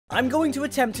I'm going to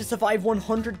attempt to survive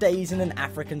 100 days in an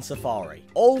African safari,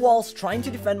 all whilst trying to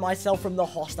defend myself from the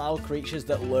hostile creatures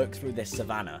that lurk through this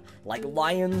savannah, like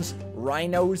lions,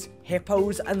 rhinos,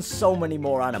 hippos, and so many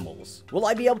more animals. Will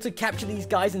I be able to capture these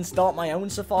guys and start my own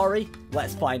safari?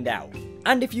 Let's find out.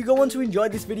 And if you go on to enjoy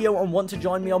this video and want to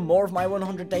join me on more of my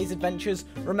 100 days adventures,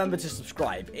 remember to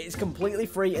subscribe. It's completely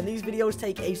free and these videos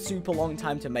take a super long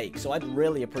time to make, so I'd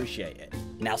really appreciate it.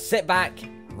 Now sit back,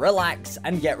 relax,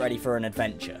 and get ready for an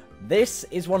adventure. This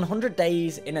is 100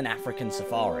 days in an African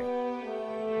safari.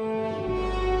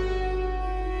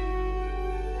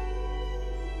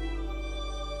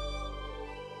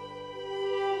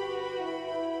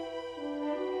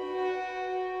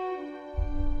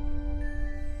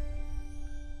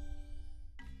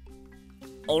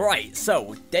 Alright,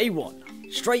 so, day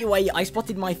 1. Straight away, I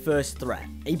spotted my first threat.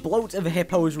 A bloat of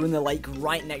hippos were in the lake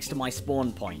right next to my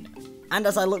spawn point. And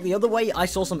as I looked the other way, I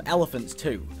saw some elephants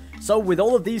too. So with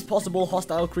all of these possible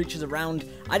hostile creatures around,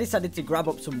 I decided to grab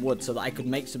up some wood so that I could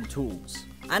make some tools.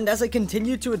 And as I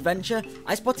continued to adventure,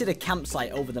 I spotted a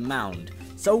campsite over the mound.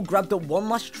 So grabbed up one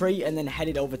last tree and then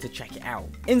headed over to check it out.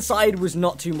 Inside was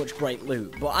not too much great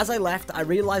loot, but as I left, I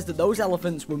realized that those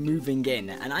elephants were moving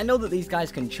in, and I know that these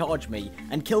guys can charge me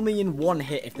and kill me in one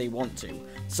hit if they want to.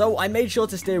 So I made sure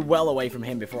to steer well away from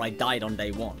him before I died on day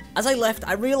 1. As I left,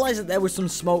 I realized that there was some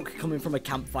smoke coming from a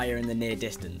campfire in the near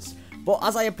distance, but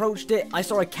as I approached it, I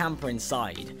saw a camper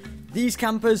inside. These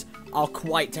campers are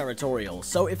quite territorial,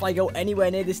 so if I go anywhere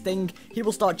near this thing, he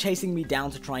will start chasing me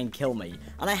down to try and kill me,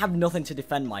 and I have nothing to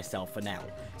defend myself for now.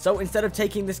 So instead of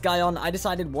taking this guy on, I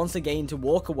decided once again to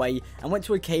walk away and went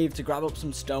to a cave to grab up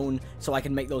some stone so I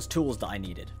can make those tools that I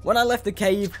needed. When I left the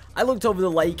cave, I looked over the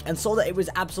lake and saw that it was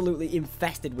absolutely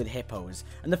infested with hippos,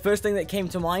 and the first thing that came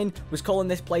to mind was calling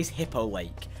this place Hippo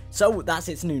Lake. So that's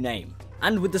its new name.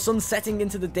 And with the sun setting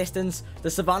into the distance, the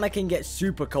savannah can get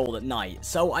super cold at night,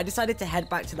 so I decided to head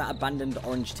back to that abandoned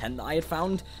orange tent that I had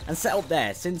found and set up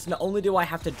there, since not only do I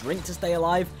have to drink to stay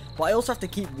alive, but I also have to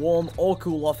keep warm or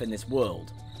cool off in this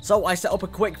world. So I set up a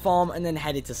quick farm and then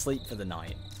headed to sleep for the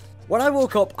night. When I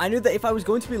woke up, I knew that if I was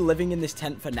going to be living in this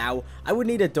tent for now, I would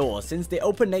need a door, since the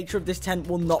open nature of this tent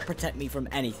will not protect me from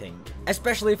anything,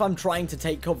 especially if I'm trying to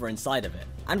take cover inside of it.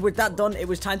 And with that done, it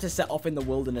was time to set off in the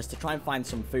wilderness to try and find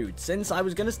some food, since I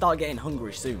was going to start getting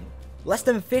hungry soon. Less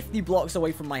than 50 blocks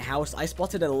away from my house, I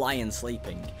spotted a lion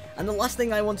sleeping, and the last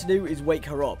thing I want to do is wake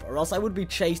her up, or else I would be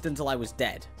chased until I was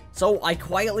dead. So I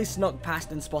quietly snuck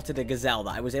past and spotted a gazelle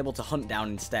that I was able to hunt down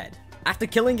instead. After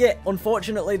killing it,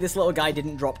 unfortunately this little guy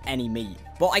didn't drop any meat,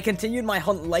 but I continued my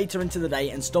hunt later into the day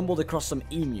and stumbled across some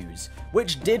emus,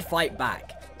 which did fight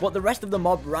back, but the rest of the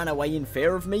mob ran away in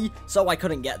fear of me, so I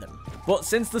couldn't get them. But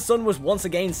since the sun was once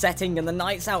again setting and the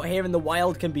nights out here in the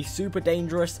wild can be super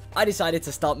dangerous, I decided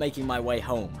to start making my way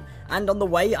home. And on the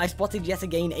way, I spotted yet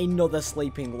again another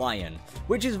sleeping lion,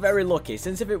 which is very lucky,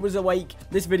 since if it was awake,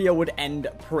 this video would end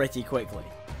pretty quickly.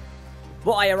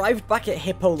 But I arrived back at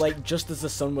Hippo Lake just as the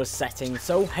sun was setting,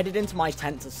 so headed into my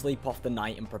tent to sleep off the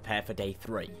night and prepare for day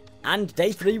 3. And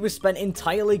day 3 was spent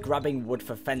entirely grabbing wood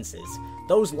for fences.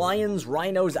 Those lions,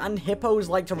 rhinos, and hippos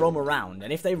like to roam around,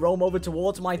 and if they roam over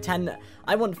towards my tent,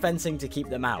 I want fencing to keep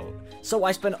them out. So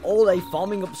I spent all day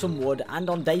farming up some wood, and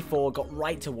on day 4 got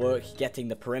right to work getting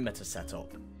the perimeter set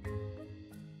up.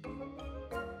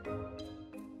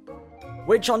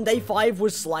 Which on day 5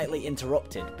 was slightly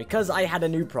interrupted, because I had a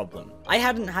new problem. I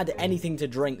hadn't had anything to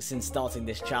drink since starting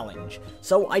this challenge,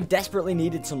 so I desperately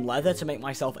needed some leather to make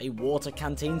myself a water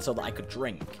canteen so that I could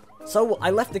drink. So I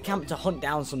left the camp to hunt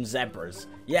down some zebras.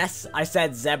 Yes, I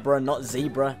said zebra, not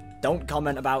zebra. Don't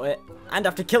comment about it. And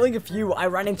after killing a few, I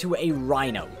ran into a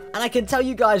rhino. And I can tell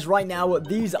you guys right now,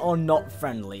 these are not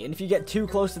friendly, and if you get too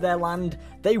close to their land,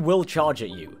 they will charge at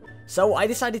you. So I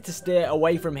decided to steer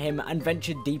away from him and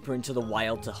ventured deeper into the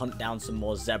wild to hunt down some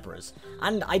more zebras.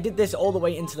 And I did this all the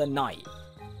way into the night.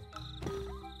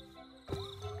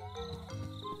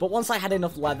 But once I had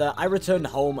enough leather, I returned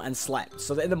home and slept,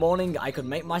 so that in the morning I could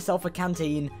make myself a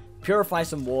canteen, purify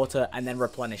some water, and then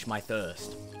replenish my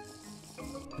thirst.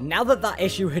 Now that that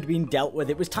issue had been dealt with,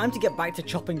 it was time to get back to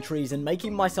chopping trees and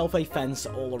making myself a fence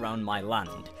all around my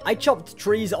land. I chopped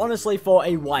trees honestly for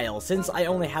a while, since I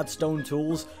only had stone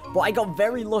tools, but I got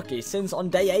very lucky since on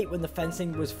day 8 when the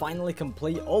fencing was finally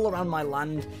complete all around my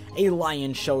land, a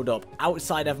lion showed up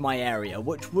outside of my area,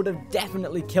 which would have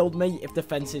definitely killed me if the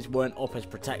fences weren't up as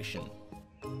protection.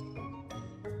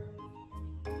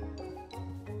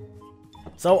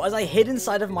 So as I hid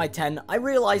inside of my tent, I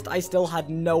realized I still had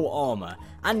no armor,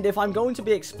 and if I'm going to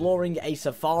be exploring a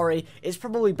safari, it's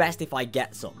probably best if I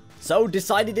get some. So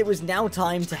decided it was now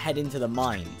time to head into the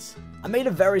mines. I made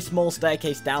a very small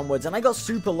staircase downwards and I got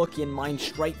super lucky and mined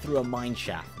straight through a mine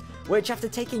shaft, which after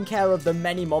taking care of the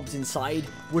many mobs inside,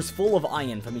 was full of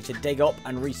iron for me to dig up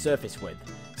and resurface with.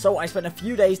 So I spent a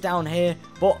few days down here,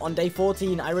 but on day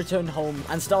 14 I returned home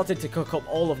and started to cook up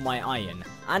all of my iron,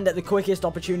 and at the quickest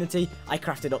opportunity I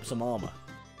crafted up some armor.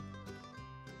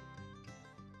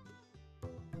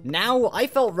 Now, I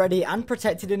felt ready and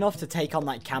protected enough to take on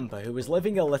that camper who was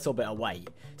living a little bit away,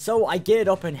 so I geared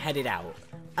up and headed out.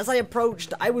 As I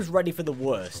approached, I was ready for the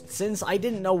worst, since I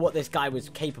didn't know what this guy was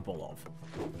capable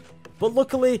of. But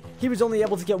luckily, he was only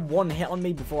able to get one hit on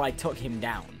me before I took him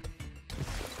down.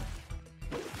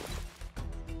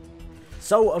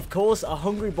 So, of course, a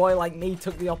hungry boy like me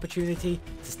took the opportunity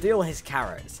to steal his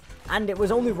carrots. And it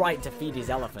was only right to feed his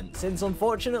elephant, since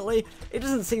unfortunately, it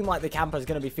doesn't seem like the camper's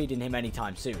going to be feeding him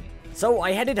anytime soon. So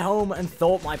I headed home and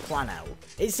thought my plan out.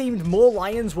 It seemed more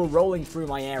lions were rolling through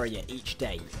my area each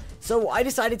day. So I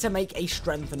decided to make a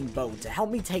strengthened bow to help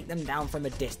me take them down from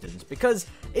a distance, because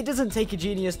it doesn't take a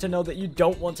genius to know that you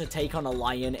don't want to take on a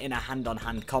lion in a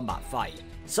hand-on-hand combat fight.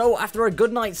 So after a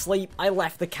good night's sleep, I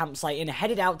left the campsite and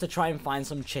headed out to try and find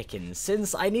some chickens,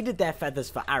 since I needed their feathers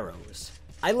for arrows.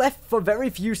 I left for very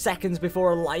few seconds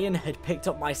before a lion had picked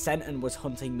up my scent and was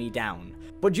hunting me down.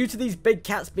 But due to these big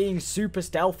cats being super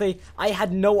stealthy, I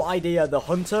had no idea the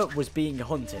hunter was being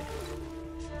hunted.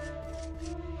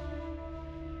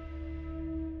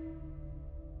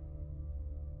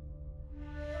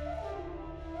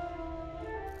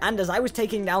 And as I was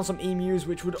taking down some emus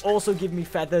which would also give me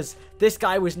feathers, this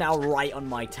guy was now right on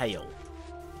my tail.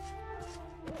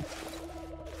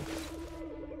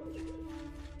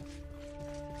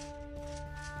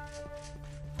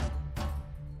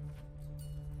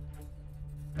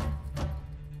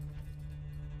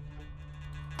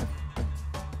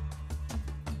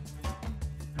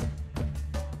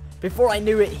 Before I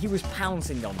knew it, he was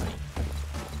pouncing on me.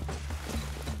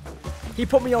 He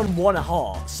put me on one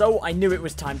heart, so I knew it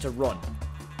was time to run.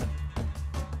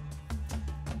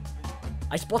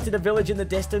 I spotted a village in the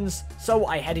distance, so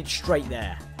I headed straight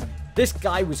there. This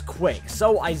guy was quick,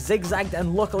 so I zigzagged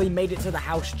and luckily made it to the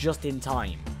house just in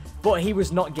time. But he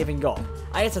was not giving up.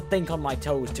 I had to think on my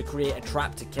toes to create a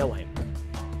trap to kill him.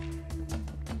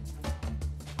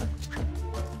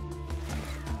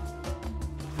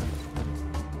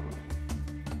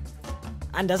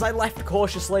 And as I left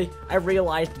cautiously, I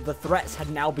realized the threats had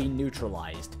now been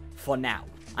neutralized. For now.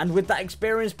 And with that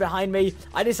experience behind me,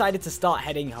 I decided to start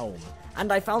heading home.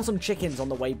 And I found some chickens on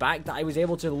the way back that I was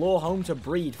able to lure home to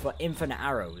breed for infinite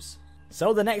arrows.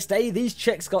 So the next day, these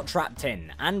chicks got trapped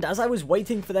in, and as I was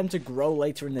waiting for them to grow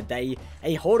later in the day,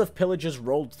 a horde of pillagers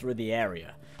rolled through the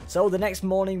area. So the next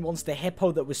morning, once the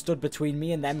hippo that was stood between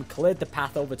me and them cleared the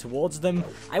path over towards them,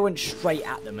 I went straight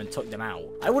at them and took them out.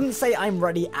 I wouldn't say I'm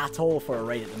ready at all for a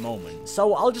raid at the moment,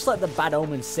 so I'll just let the bad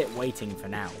omens sit waiting for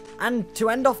now. And to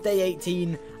end off day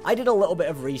 18, I did a little bit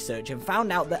of research and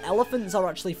found out that elephants are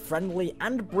actually friendly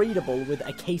and breedable with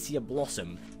acacia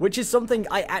blossom, which is something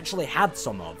I actually had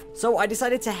some of. So I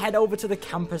decided to head over to the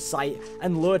camper's site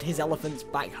and lured his elephants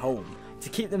back home, to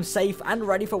keep them safe and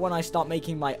ready for when I start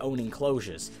making my own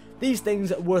enclosures. These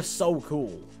things were so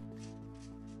cool.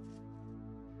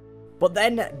 But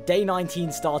then, day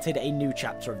 19 started a new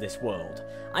chapter of this world.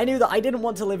 I knew that I didn't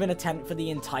want to live in a tent for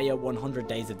the entire 100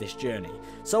 days of this journey,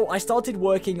 so I started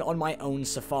working on my own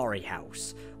safari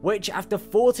house, which after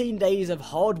 14 days of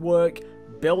hard work,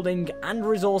 building and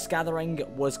resource gathering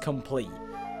was complete.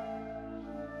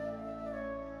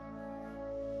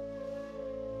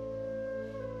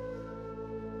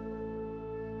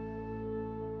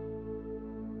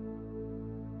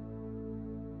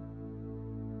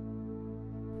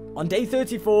 On day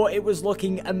 34, it was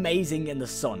looking amazing in the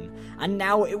sun, and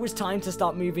now it was time to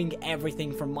start moving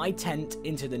everything from my tent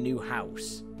into the new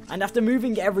house. And after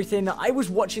moving everything, I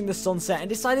was watching the sunset and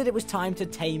decided it was time to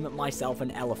tame myself an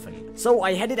elephant. So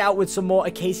I headed out with some more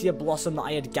acacia blossom that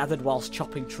I had gathered whilst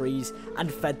chopping trees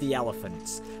and fed the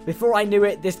elephants. Before I knew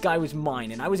it, this guy was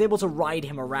mine and I was able to ride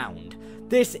him around.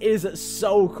 This is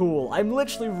so cool. I'm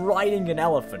literally riding an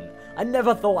elephant. I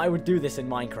never thought I would do this in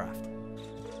Minecraft.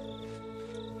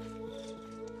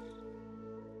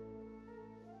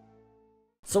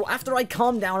 So after I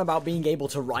calmed down about being able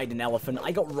to ride an elephant,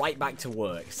 I got right back to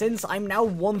work, since I'm now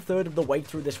 1/3 of the way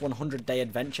through this 100-day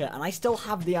adventure and I still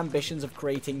have the ambitions of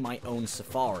creating my own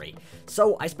safari.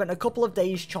 So I spent a couple of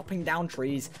days chopping down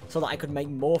trees so that I could make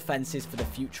more fences for the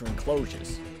future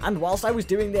enclosures. And whilst I was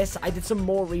doing this, I did some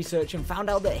more research and found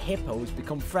out that hippos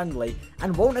become friendly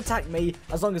and won't attack me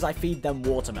as long as I feed them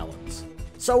watermelons.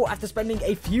 So after spending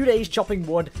a few days chopping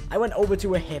wood, I went over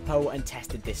to a hippo and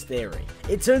tested this theory.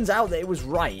 It turns out that it was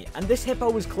right, and this hippo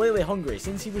was clearly hungry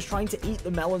since he was trying to eat the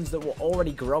melons that were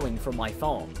already growing from my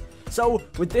farm. So,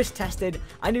 with this tested,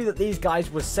 I knew that these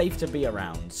guys were safe to be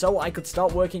around, so I could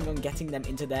start working on getting them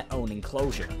into their own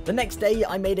enclosure. The next day,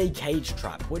 I made a cage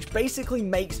trap, which basically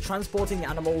makes transporting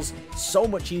animals so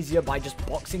much easier by just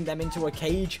boxing them into a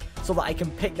cage so that I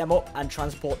can pick them up and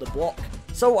transport the block.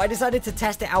 So I decided to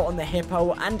test it out on the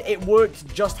hippo, and it worked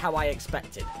just how I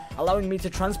expected, allowing me to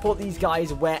transport these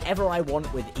guys wherever I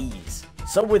want with ease.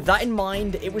 So with that in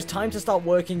mind, it was time to start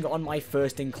working on my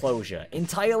first enclosure,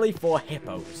 entirely for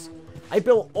hippos. I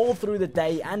built all through the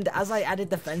day, and as I added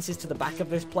the fences to the back of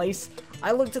this place,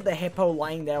 I looked at the hippo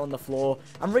lying there on the floor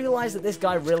and realized that this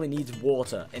guy really needs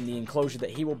water in the enclosure that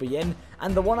he will be in,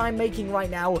 and the one I'm making right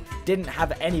now didn't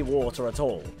have any water at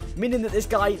all, meaning that this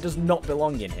guy does not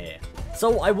belong in here.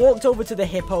 So I walked over to the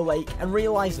hippo lake and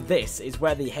realized this is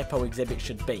where the hippo exhibit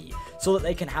should be, so that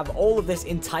they can have all of this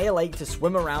entire lake to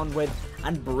swim around with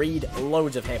and breed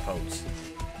loads of hippos.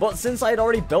 But since I had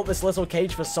already built this little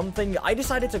cage for something, I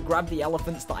decided to grab the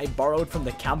elephants that I borrowed from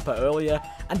the camper earlier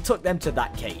and took them to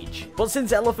that cage. But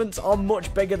since elephants are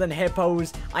much bigger than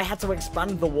hippos, I had to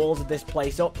expand the walls of this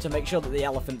place up to make sure that the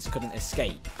elephants couldn't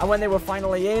escape. And when they were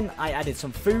finally in, I added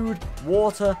some food,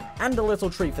 water, and a little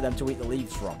tree for them to eat the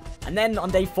leaves from. And then on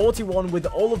day 41, with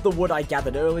all of the wood I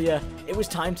gathered earlier, it was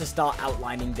time to start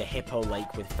outlining the hippo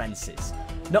lake with fences.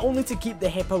 Not only to keep the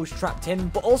hippos trapped in,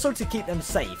 but also to keep them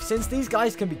safe, since these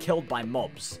guys can be killed by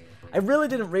mobs. I really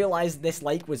didn't realize this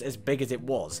lake was as big as it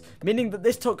was, meaning that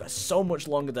this took so much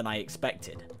longer than I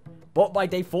expected. But by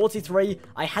day 43,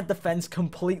 I had the fence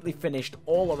completely finished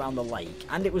all around the lake,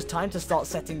 and it was time to start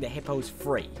setting the hippos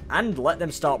free, and let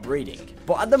them start breeding.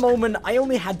 But at the moment, I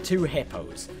only had 2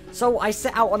 hippos, so I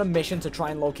set out on a mission to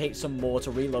try and locate some more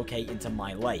to relocate into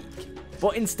my lake.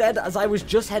 But instead, as I was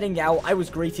just heading out, I was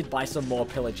greeted by some more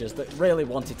pillagers that really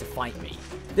wanted to fight me.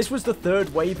 This was the 3rd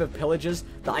wave of pillagers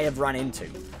that I have ran into,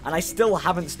 and I still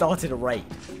haven't started a raid.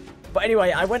 But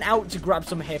anyway, I went out to grab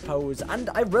some hippos,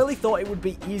 and I really thought it would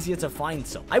be easier to find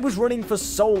some. I was running for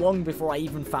so long before I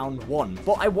even found one,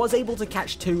 but I was able to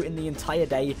catch 2 in the entire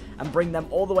day and bring them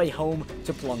all the way home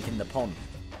to plonk in the pond.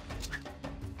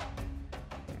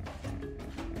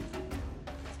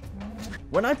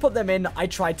 When I put them in, I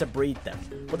tried to breed them,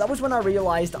 but that was when I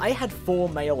realized I had 4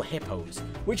 male hippos,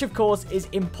 which of course is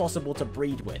impossible to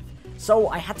breed with, so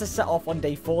I had to set off on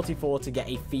day 44 to get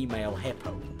a female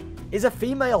hippo. Is a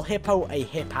female hippo a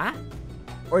hippa?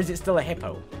 Or is it still a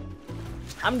hippo?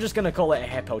 I'm just gonna call it a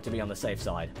hippo to be on the safe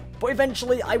side. But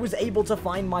eventually I was able to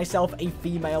find myself a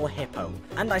female hippo,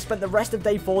 and I spent the rest of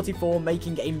day 44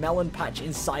 making a melon patch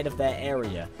inside of their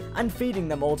area, and feeding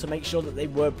them all to make sure that they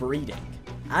were breeding.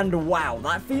 And wow,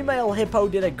 that female hippo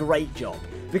did a great job,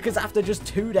 because after just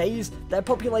 2 days, their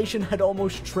population had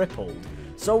almost tripled.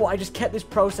 So I just kept this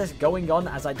process going on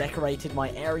as I decorated my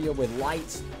area with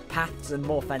lights, paths, and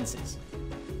more fences.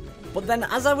 But then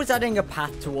as I was adding a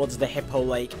path towards the hippo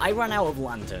lake, I ran out of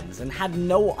lanterns and had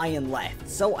no iron left,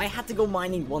 so I had to go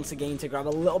mining once again to grab a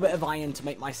little bit of iron to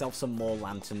make myself some more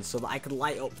lanterns so that I could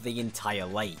light up the entire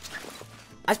lake.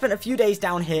 I spent a few days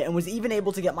down here and was even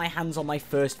able to get my hands on my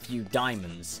first few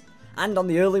diamonds. And on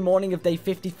the early morning of day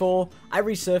 54, I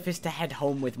resurfaced to head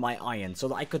home with my iron so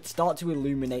that I could start to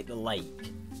illuminate the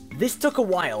lake. This took a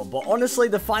while, but honestly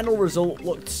the final result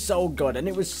looked so good and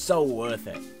it was so worth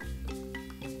it.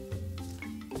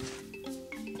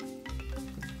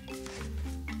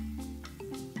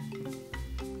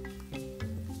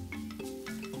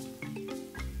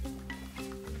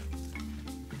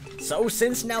 So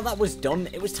since now that was done,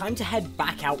 it was time to head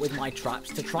back out with my traps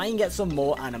to try and get some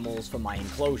more animals for my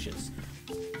enclosures.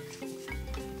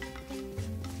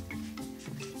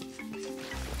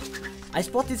 I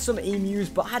spotted some emus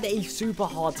but had a super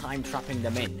hard time trapping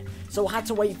them in, so I had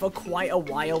to wait for quite a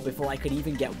while before I could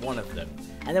even get one of them.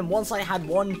 And then once I had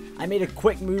one, I made a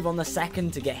quick move on the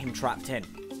second to get him trapped in.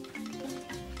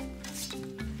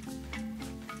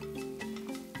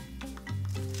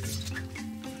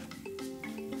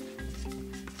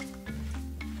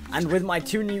 And with my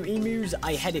 2 new emus,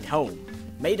 I headed home,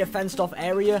 made a fenced off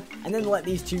area, and then let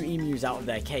these 2 emus out of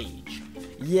their cage.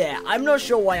 Yeah, I'm not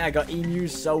sure why I got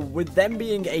emus, so with them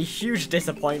being a huge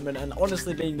disappointment and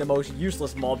honestly being the most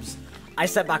useless mobs, I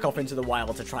set back off into the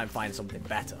wild to try and find something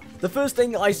better. The first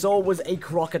thing I saw was a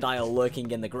crocodile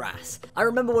lurking in the grass. I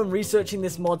remember when researching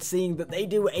this mod seeing that they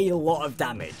do a lot of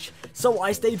damage, so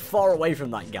I stayed far away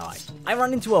from that guy. I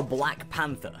ran into a black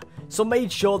panther, so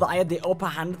made sure that I had the upper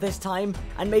hand this time,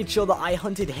 and made sure that I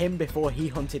hunted him before he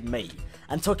hunted me,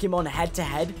 and took him on head to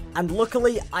head, and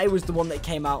luckily I was the one that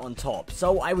came out on top,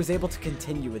 so I was able to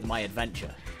continue with my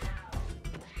adventure.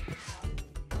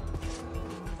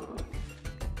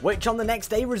 Which on the next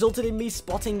day resulted in me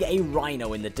spotting a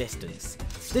rhino in the distance.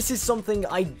 This is something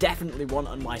I definitely want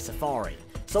on my safari,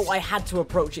 so I had to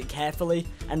approach it carefully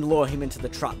and lure him into the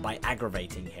trap by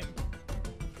aggravating him.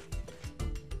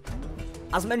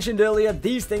 As mentioned earlier,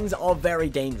 these things are very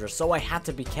dangerous, so I had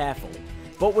to be careful.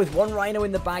 But with one rhino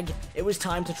in the bag, it was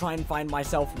time to try and find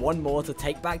myself one more to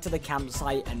take back to the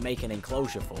campsite and make an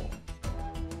enclosure for.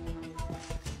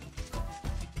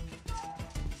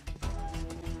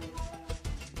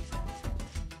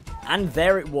 And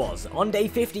there it was, on day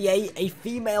 58, a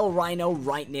female rhino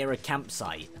right near a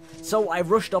campsite. So I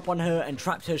rushed up on her and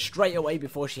trapped her straight away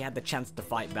before she had the chance to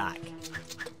fight back.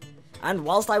 And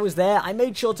whilst I was there, I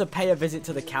made sure to pay a visit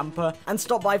to the camper and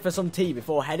stop by for some tea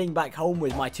before heading back home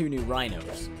with my 2 new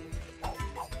rhinos.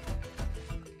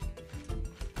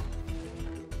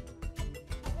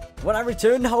 When I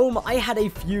returned home, I had a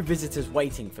few visitors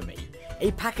waiting for me.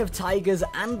 A pack of tigers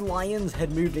and lions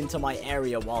had moved into my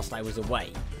area whilst I was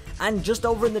away. And just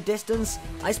over in the distance,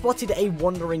 I spotted a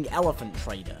wandering elephant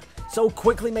trader, so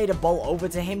quickly made a bolt over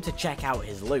to him to check out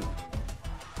his loot.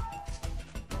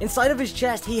 Inside of his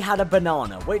chest he had a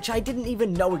banana, which I didn't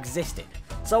even know existed,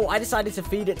 so I decided to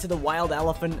feed it to the wild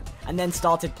elephant and then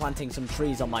started planting some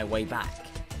trees on my way back.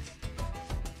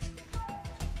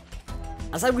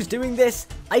 As I was doing this,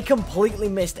 I completely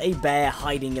missed a bear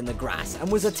hiding in the grass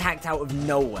and was attacked out of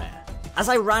nowhere. As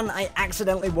I ran, I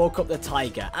accidentally woke up the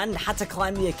tiger and had to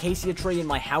climb the acacia tree in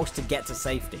my house to get to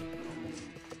safety.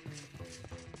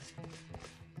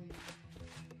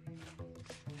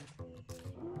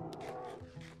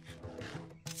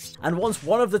 And once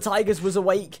one of the tigers was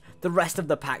awake, the rest of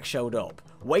the pack showed up,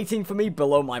 waiting for me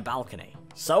below my balcony.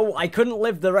 So I couldn't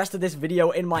live the rest of this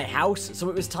video in my house, so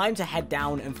it was time to head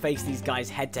down and face these guys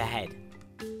head to head.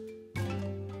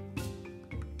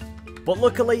 But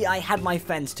luckily I had my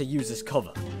fence to use as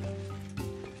cover.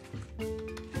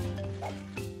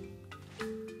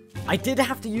 I did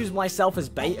have to use myself as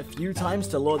bait a few times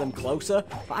to lure them closer,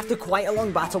 but after quite a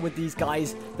long battle with these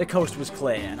guys, the coast was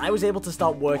clear and I was able to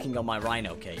start working on my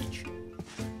rhino cage.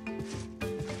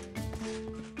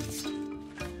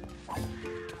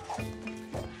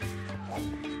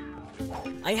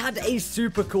 I had a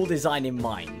super cool design in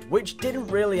mind, which didn't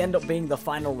really end up being the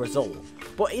final result.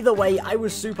 But either way, I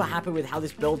was super happy with how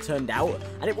this build turned out,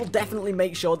 and it will definitely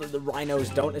make sure that the rhinos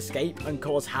don't escape and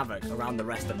cause havoc around the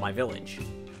rest of my village.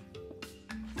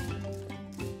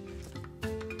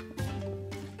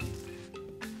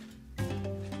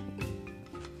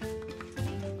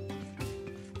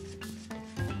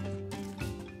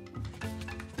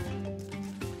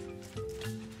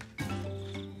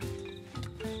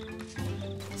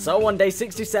 So on day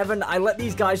 67, I let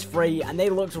these guys free and they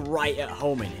looked right at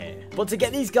home in here. But to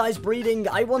get these guys breeding,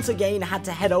 I once again had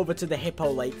to head over to the Hippo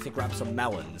Lake to grab some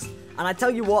melons. And I tell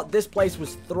you what, this place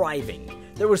was thriving.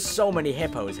 There were so many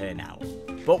hippos here now.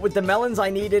 But with the melons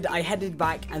I needed, I headed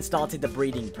back and started the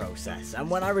breeding process. And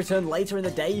when I returned later in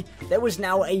the day, there was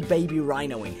now a baby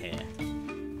rhino in here.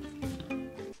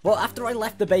 Well, after I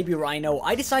left the baby rhino,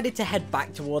 I decided to head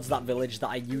back towards that village that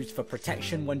I used for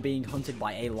protection when being hunted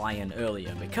by a lion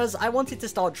earlier, because I wanted to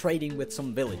start trading with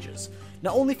some villagers.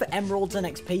 Not only for emeralds and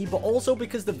XP, but also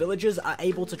because the villagers are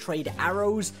able to trade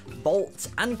arrows, bolts,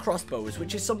 and crossbows,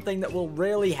 which is something that will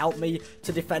really help me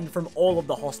to defend from all of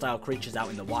the hostile creatures out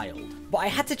in the wild. But I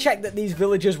had to check that these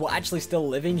villagers were actually still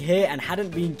living here and hadn't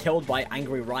been killed by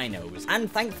angry rhinos,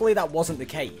 and thankfully that wasn't the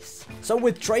case. So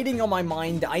with trading on my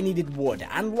mind, I needed wood,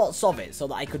 and lots of it, so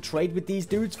that I could trade with these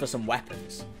dudes for some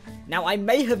weapons. Now, I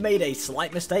may have made a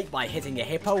slight mistake by hitting a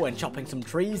hippo and chopping some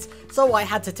trees, so I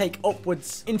had to take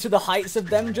upwards into the heights of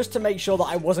them just to make sure that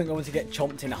I wasn't going to get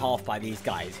chomped in half by these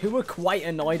guys, who were quite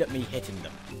annoyed at me hitting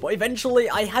them. But eventually,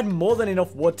 I had more than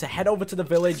enough wood to head over to the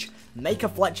village, make a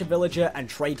Fletcher villager, and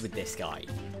trade with this guy.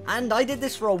 And I did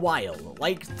this for a while,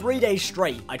 like 3 days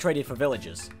straight I traded for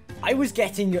villagers. I was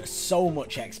getting so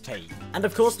much XP. And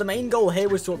of course the main goal here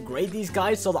was to upgrade these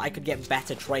guys so that I could get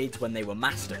better trades when they were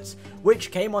masters,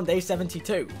 which came on day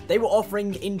 72. They were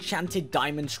offering enchanted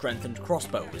diamond strengthened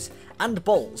crossbows, and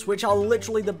bolts, which are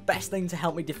literally the best thing to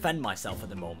help me defend myself at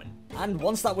the moment. And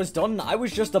once that was done, I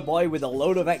was just a boy with a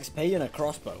load of XP and a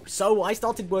crossbow, so I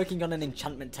started working on an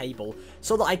enchantment table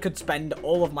so that I could spend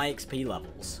all of my XP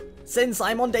levels. Since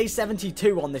I'm on day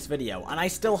 72 on this video, and I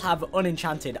still have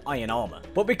unenchanted iron armor.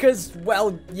 But because,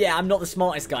 well, yeah, I'm not the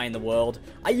smartest guy in the world,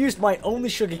 I used my only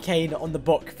sugarcane on the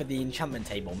book for the enchantment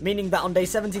table, meaning that on day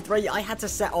 73, I had to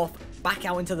set off back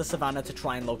out into the savannah to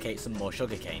try and locate some more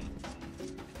sugarcane.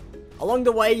 Along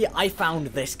the way, I found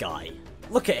this guy.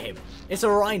 Look at him. It's a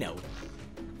rhino.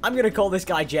 I'm gonna call this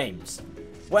guy James.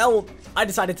 Well, I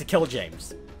decided to kill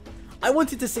James. I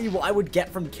wanted to see what I would get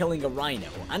from killing a rhino,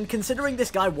 and considering this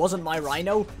guy wasn't my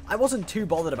rhino, I wasn't too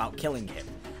bothered about killing him.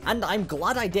 And I'm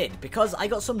glad I did, because I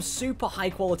got some super high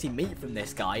quality meat from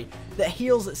this guy that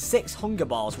heals 6 hunger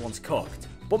bars once cooked.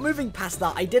 But moving past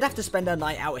that, I did have to spend a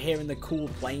night out here in the cool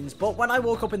plains, but when I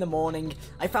woke up in the morning,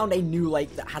 I found a new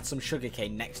lake that had some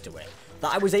sugarcane next to it,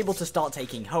 that I was able to start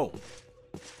taking home.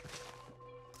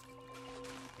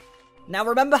 Now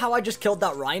remember how I just killed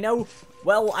that rhino?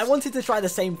 Well, I wanted to try the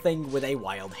same thing with a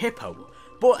wild hippo,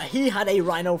 but he had a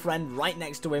rhino friend right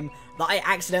next to him that I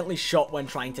accidentally shot when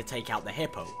trying to take out the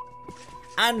hippo.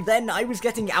 And then I was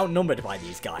getting outnumbered by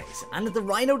these guys, and the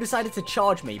rhino decided to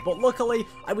charge me, but luckily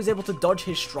I was able to dodge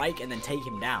his strike and then take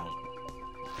him down.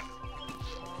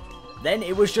 Then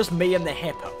it was just me and the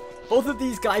hippo. Both of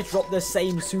these guys dropped the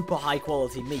same super high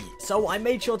quality meat, so I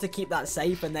made sure to keep that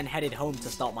safe and then headed home to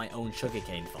start my own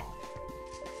sugarcane farm.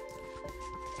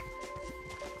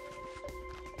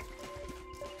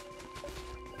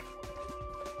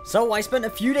 So I spent a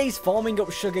few days farming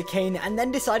up sugarcane and then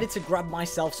decided to grab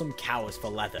myself some cows for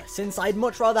leather, since I'd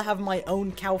much rather have my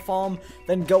own cow farm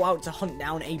than go out to hunt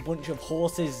down a bunch of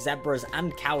horses, zebras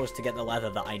and cows to get the leather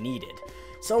that I needed.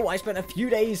 So I spent a few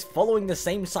days following the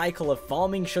same cycle of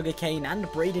farming sugarcane and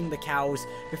breeding the cows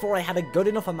before I had a good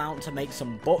enough amount to make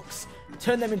some books,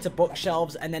 turn them into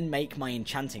bookshelves and then make my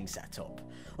enchanting setup.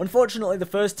 Unfortunately, the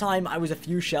first time I was a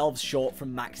few shelves short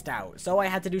from maxed out, so I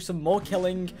had to do some more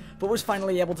killing, but was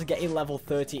finally able to get a level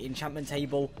 30 enchantment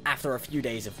table after a few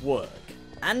days of work.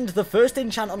 And the first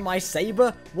enchant on my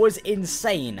saber was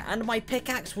insane, and my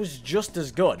pickaxe was just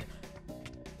as good.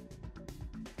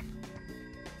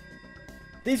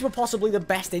 These were possibly the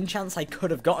best enchants I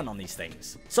could have gotten on these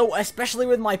things. So, especially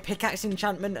with my pickaxe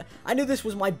enchantment, I knew this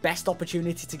was my best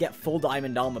opportunity to get full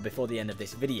diamond armor before the end of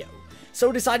this video.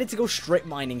 So decided to go strip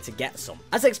mining to get some.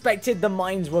 As expected, the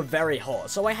mines were very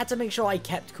hot, so I had to make sure I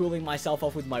kept cooling myself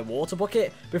off with my water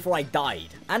bucket before I died.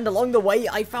 And along the way,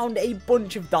 I found a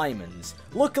bunch of diamonds.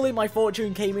 Luckily, my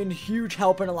fortune came in huge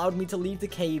help and allowed me to leave the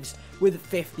caves with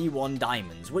 51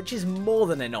 diamonds, which is more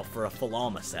than enough for a full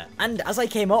armor set. And as I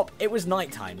came up, it was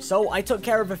nighttime, so I took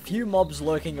care of a few mobs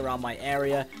lurking around my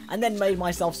area, and then made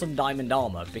myself some diamond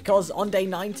armor, because on day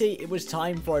 90, it was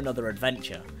time for another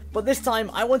adventure. But this time,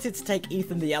 I wanted to take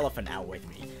Ethan the elephant out with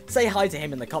me. Say hi to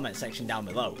him in the comment section down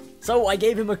below. So I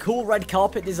gave him a cool red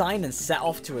carpet design and set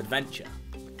off to adventure.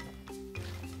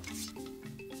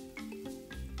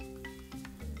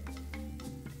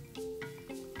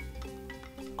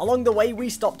 Along the way, we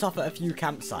stopped off at a few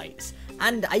campsites,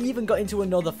 and I even got into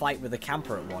another fight with a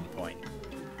camper at one point.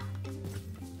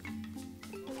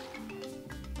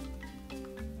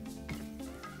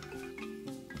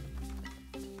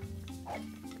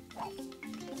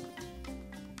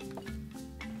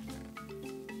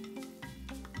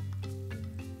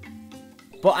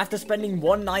 But after spending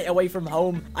one night away from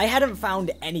home, I hadn't found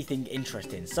anything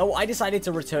interesting, so I decided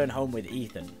to return home with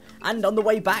Ethan. And on the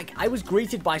way back, I was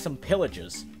greeted by some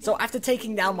pillagers. So after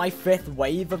taking down my 5th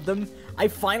wave of them, I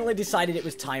finally decided it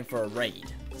was time for a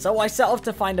raid. So I set off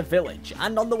to find a village,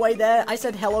 and on the way there, I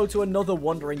said hello to another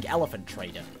wandering elephant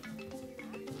trader.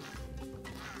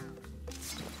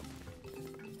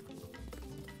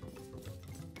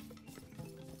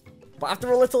 But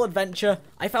after a little adventure,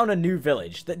 I found a new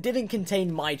village that didn't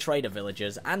contain my trader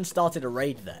villagers and started a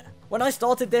raid there. When I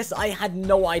started this, I had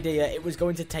no idea it was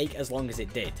going to take as long as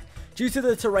it did. Due to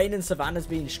the terrain and savannas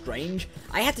being strange,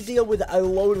 I had to deal with a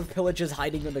load of pillagers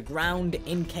hiding underground,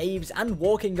 in caves, and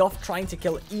walking off trying to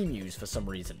kill emus for some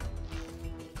reason.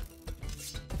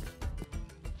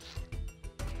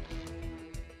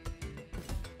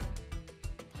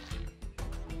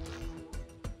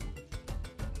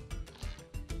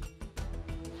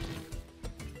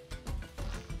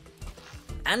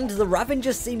 And the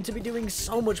Ravengers seemed to be doing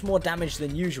so much more damage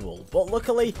than usual, but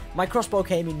luckily, my crossbow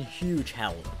came in huge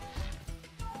help.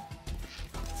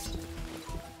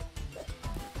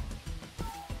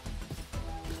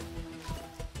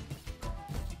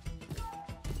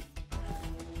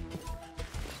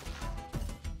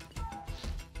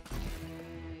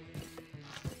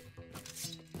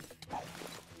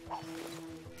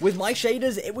 With my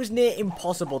shaders, it was near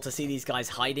impossible to see these guys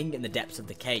hiding in the depths of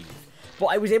the cave, but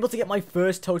I was able to get my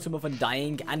first Totem of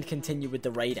Undying and continue with the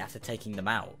raid after taking them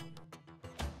out.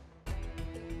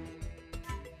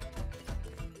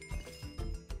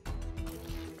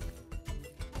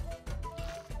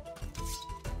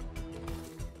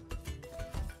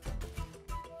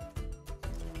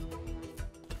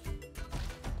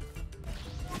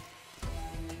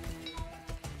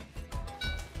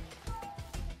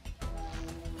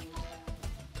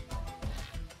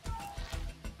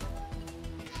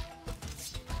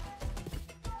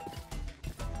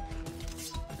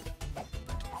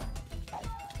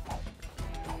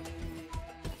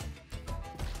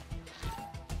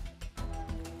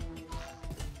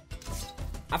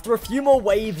 After a few more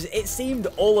waves, it seemed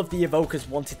all of the evokers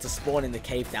wanted to spawn in the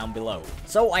cave down below,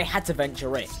 so I had to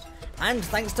venture in. And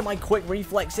thanks to my quick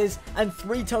reflexes and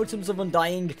 3 Totems of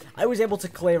Undying, I was able to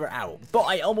clear it out, but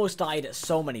I almost died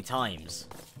so many times.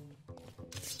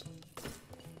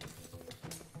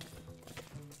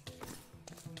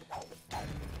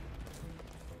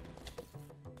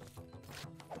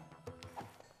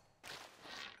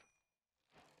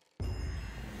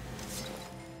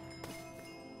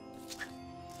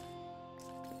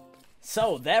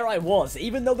 So there I was.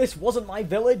 Even though this wasn't my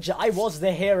village, I was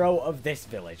the hero of this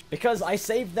village, because I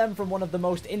saved them from one of the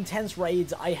most intense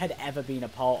raids I had ever been a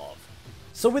part of.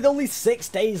 So with only 6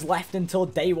 days left until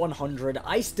day 100,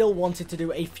 I still wanted to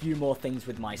do a few more things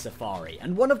with my safari,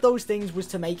 and one of those things was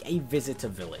to make a visitor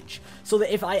village, so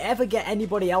that if I ever get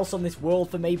anybody else on this world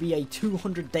for maybe a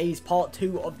 200 days part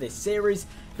 2 of this series,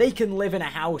 they can live in a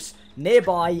house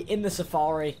nearby in the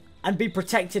safari, and be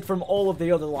protected from all of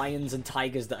the other lions and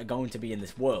tigers that are going to be in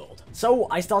this world. So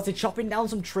I started chopping down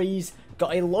some trees,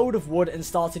 got a load of wood, and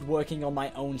started working on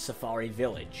my own safari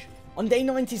village. On day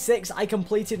 96, I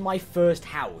completed my first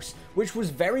house, which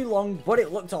was very long, but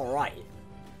it looked alright.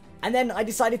 And then I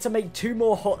decided to make 2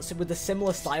 more huts with a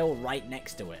similar style right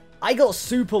next to it. I got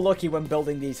super lucky when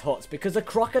building these huts because a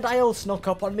crocodile snuck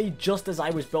up on me just as I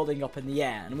was building up in the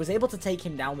air and was able to take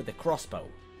him down with a crossbow.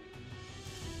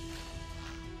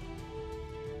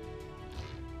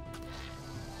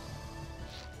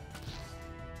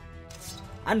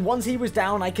 And once he was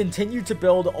down, I continued to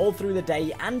build all through the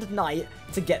day and night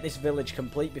to get this village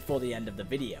complete before the end of the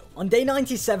video. On day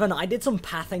 97, I did some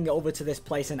pathing over to this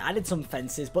place and added some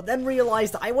fences, but then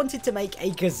realized I wanted to make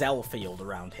a gazelle field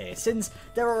around here. Since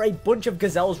there are a bunch of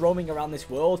gazelles roaming around this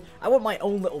world, I want my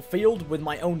own little field with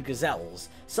my own gazelles.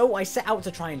 So I set out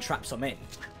to try and trap some in.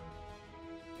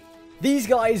 These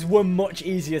guys were much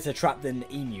easier to trap than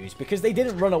emus because they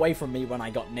didn't run away from me when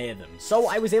I got near them, so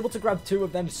I was able to grab 2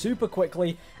 of them super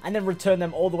quickly and then return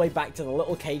them all the way back to the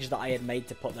little cage that I had made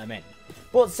to put them in.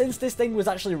 But since this thing was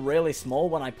actually really small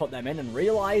when I put them in and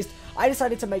realized, I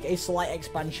decided to make a slight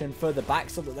expansion further back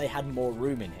so that they had more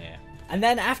room in here. And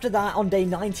then after that, on day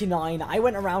 99, I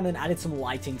went around and added some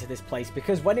lighting to this place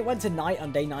because when it went to night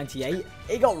on day 98,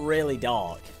 it got really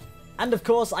dark. And of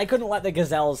course, I couldn't let the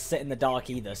gazelles sit in the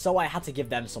dark either, so I had to give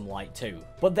them some light too.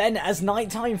 But then, as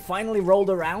nighttime finally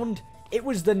rolled around, it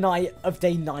was the night of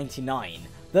day 99.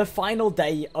 The final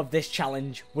day of this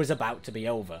challenge was about to be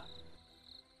over.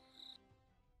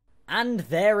 And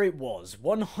there it was,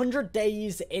 100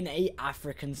 days in a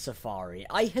African safari.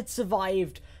 I had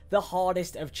survived the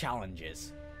hardest of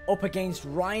challenges. Up against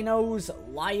rhinos,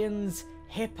 lions,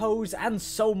 hippos, and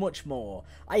so much more.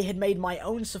 I had made my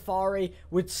own safari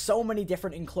with so many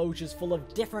different enclosures full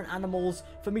of different animals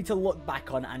for me to look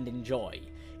back on and enjoy.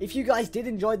 If you guys did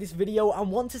enjoy this video and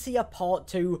want to see a part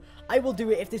 2, I will do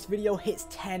it if this video hits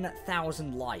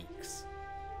 10,000 likes.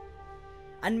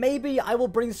 And maybe I will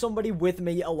bring somebody with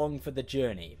me along for the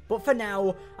journey. But for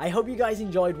now, I hope you guys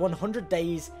enjoyed 100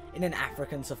 days in an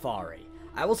African safari.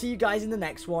 I will see you guys in the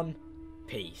next one.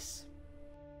 Peace.